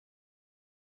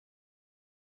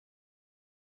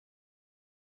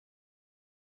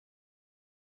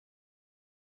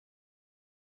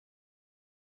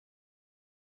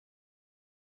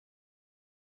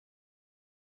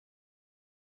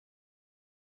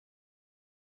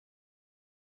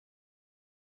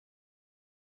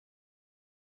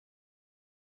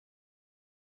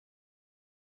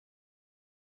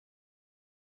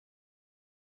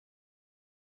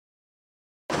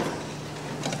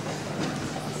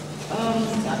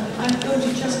I'm going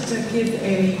to just give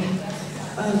a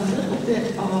little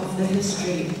bit of the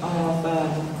history of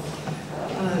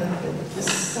the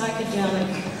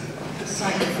psychedelic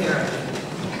psychotherapy.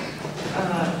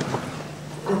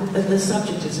 The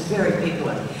subject is a very big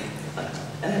one.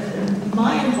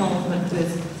 My involvement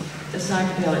with the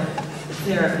psychedelic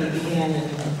therapy began in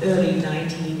the early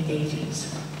 1980s.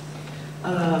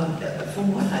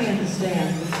 From what I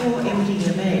understand, before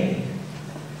MDMA,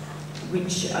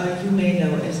 which you may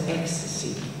know as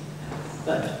ecstasy,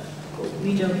 but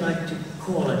we don't like to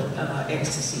call it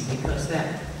ecstasy because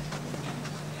that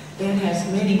has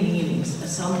many meanings.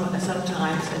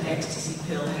 Sometimes an ecstasy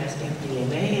pill has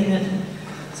MDMA in it.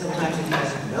 Sometimes it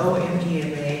has no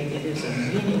MDMA. It is a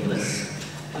meaningless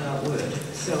word.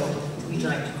 So we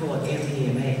like to call it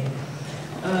MDMA.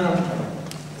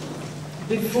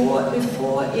 Before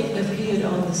it appeared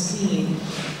on the scene,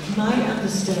 my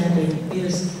understanding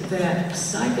is that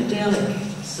psychedelic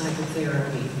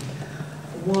psychotherapy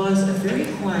was a very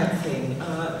quiet thing.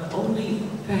 Only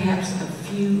perhaps a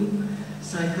few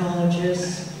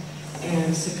psychologists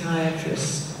and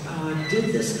psychiatrists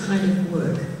did this kind of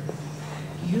work.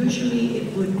 Usually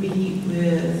it would be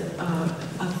with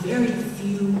a very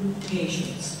few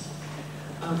patients,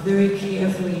 very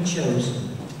carefully chosen.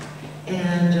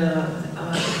 And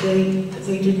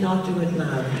they did not do it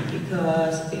loudly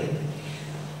because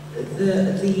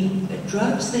the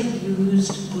drugs they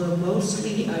used were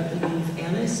mostly, I believe,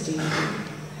 LSD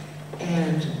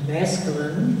and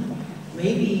mescaline,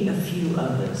 maybe a few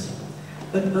others.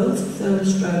 But both of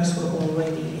those drugs were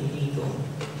already illegal.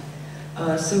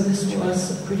 So this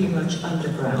was pretty much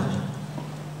underground.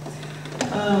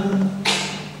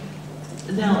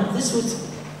 Now, this was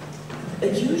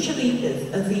usually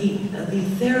the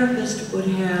therapist would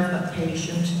have a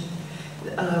patient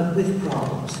with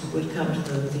problems who would come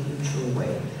to the usual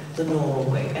way, the normal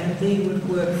way, and they would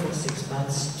work for 6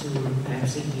 months to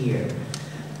perhaps a year.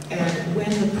 And when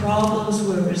the problems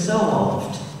were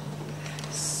resolved,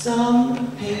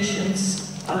 some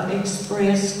patients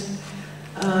expressed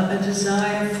a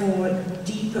desire for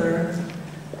deeper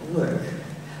work.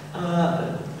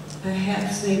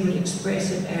 Perhaps they would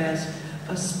express it as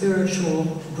a spiritual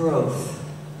growth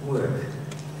work.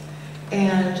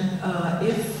 And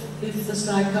if the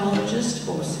psychologist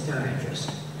or psychiatrist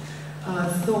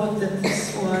thought that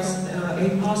this was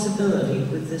a possibility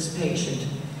with this patient,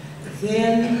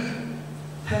 then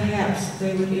perhaps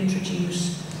they would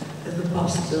introduce the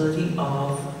possibility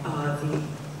of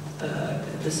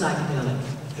the psychedelic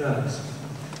drugs.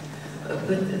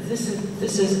 But this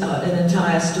is an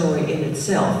entire story in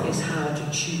itself, is how to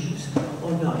choose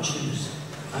or not choose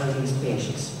these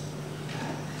patients.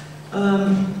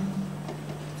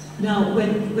 Now,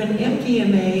 when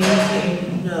MDMA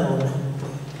became known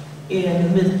in the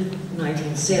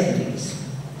mid-1970s,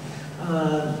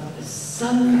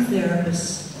 some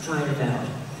therapists tried it out.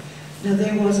 Now,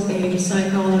 there was a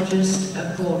psychologist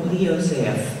called Leo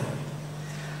Zeff,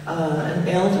 an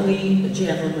elderly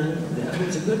gentleman who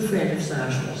was a good friend of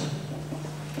Sasha's.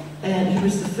 And he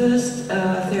was the first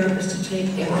therapist to take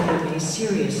MDMA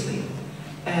seriously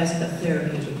as a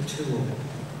therapeutic tool.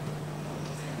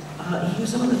 He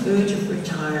was on the verge of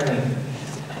retiring.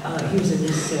 He was in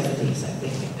his 70s, I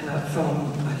think,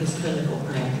 from his clinical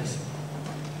practice.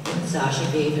 And Sasha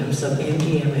gave him some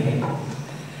MDMA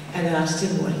and asked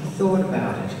him what he thought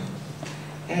about it.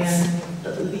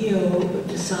 And Leo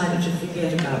decided to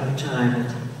forget about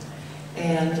retirement.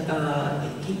 And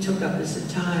he took up this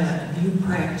entire new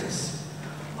practice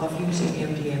of using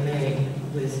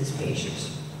MDMA with his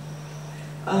patients.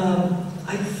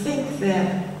 I think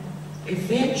that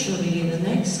eventually, in the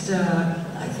next,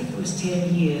 I think it was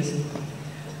 10 years,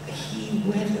 he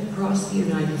went across the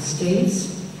United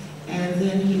States, and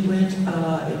then he went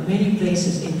in many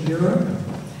places in Europe,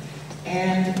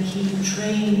 and he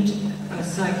trained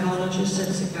psychologists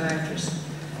and psychiatrists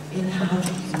in how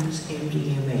to use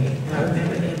MDMA. Now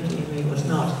remember, MDMA was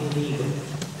not illegal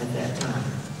at that time.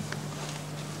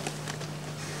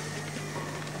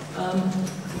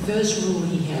 The first rule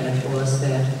he had was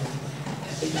that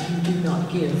you do not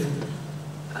give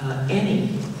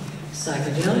any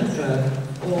psychedelic drug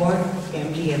or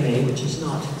MDMA, which is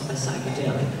not a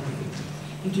psychedelic.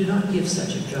 You do not give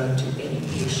such a drug to any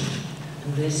patient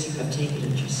unless you have taken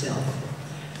it yourself.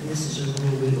 And this is a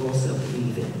rule we also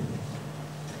believe in.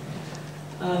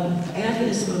 At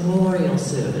his memorial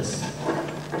service,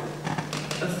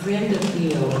 a friend of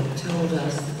Leo told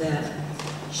us that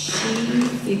she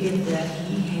figured that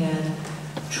he had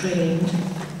trained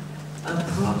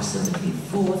approximately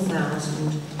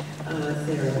 4,000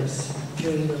 therapists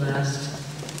during the last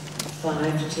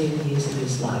 5 to 10 years of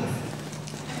his life.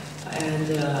 And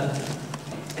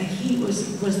he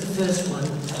was the first one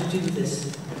to do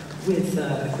this with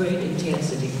great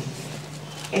intensity.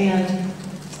 And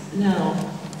now,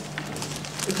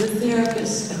 the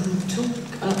therapists who took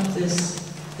up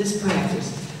this practice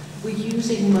were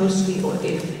using mostly, or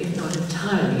if not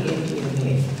entirely,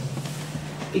 MDMA,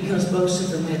 because most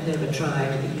of them had never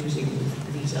tried using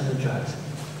these other drugs.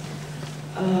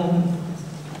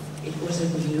 It was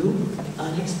a new,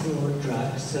 unexplored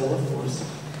drug, so of course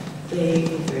they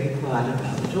were very quiet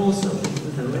about it also,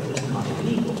 even though it was not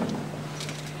illegal.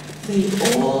 They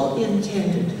all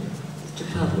intended to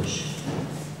publish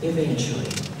eventually,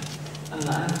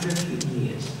 after a few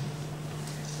years.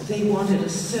 They wanted a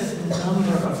certain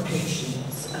number of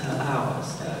patients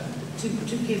hours to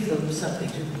give them something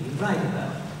to really write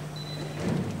about.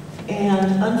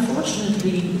 And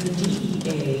unfortunately, the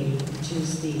DEA, which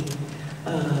is the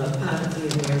part of the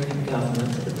American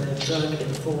government, the Drug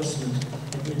Enforcement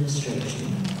Administration,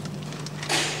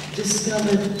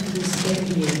 discovered this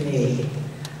MDMA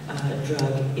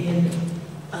drug in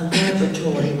a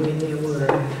laboratory where there were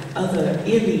other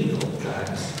illegal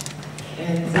drugs.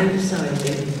 And they decided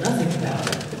they did nothing about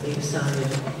it, but they decided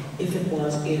if it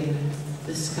was in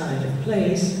this kind of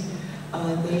place,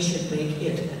 they should make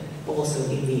it also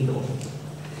illegal.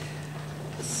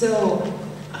 So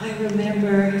I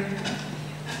remember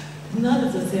none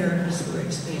of the therapists were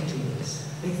expecting this.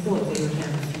 They thought they would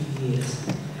have a few years,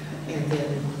 and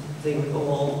then they would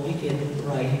all begin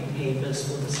writing papers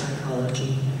for the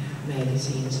psychology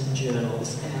magazines and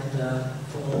journals, and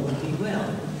all would be well,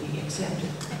 would be accepted,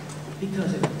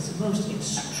 because it was the most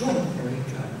extraordinary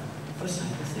drug for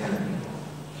psychotherapy.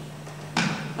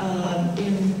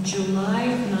 In July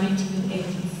of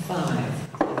 1985,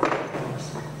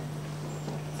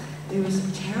 there was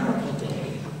a terrible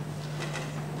day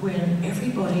when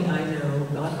everybody I know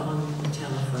got on the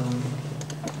telephone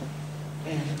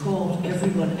and called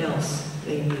everyone else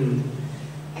they knew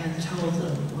and told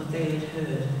them what they had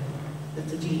heard that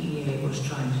the DEA was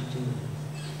trying to do.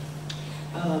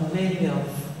 Many of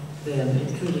them,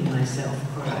 including myself,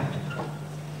 cried.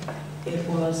 It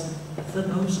was the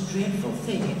most dreadful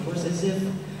thing. It was as if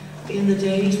in the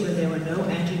days where there were no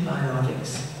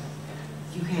antibiotics,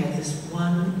 you had this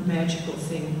one magical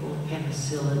thing called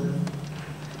penicillin,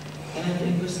 and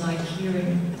it was like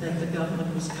hearing that the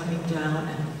government was coming down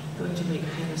and going to make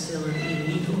penicillin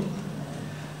illegal.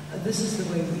 This is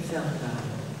the way we felt about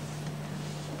it.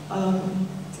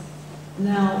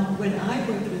 Now, when I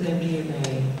worked with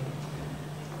MDMA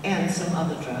and some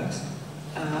other drugs,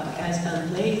 as a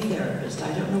lay therapist,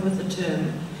 I don't know what the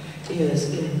term is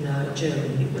in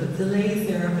Germany, but the lay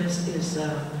therapist is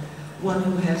one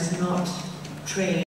who has not trained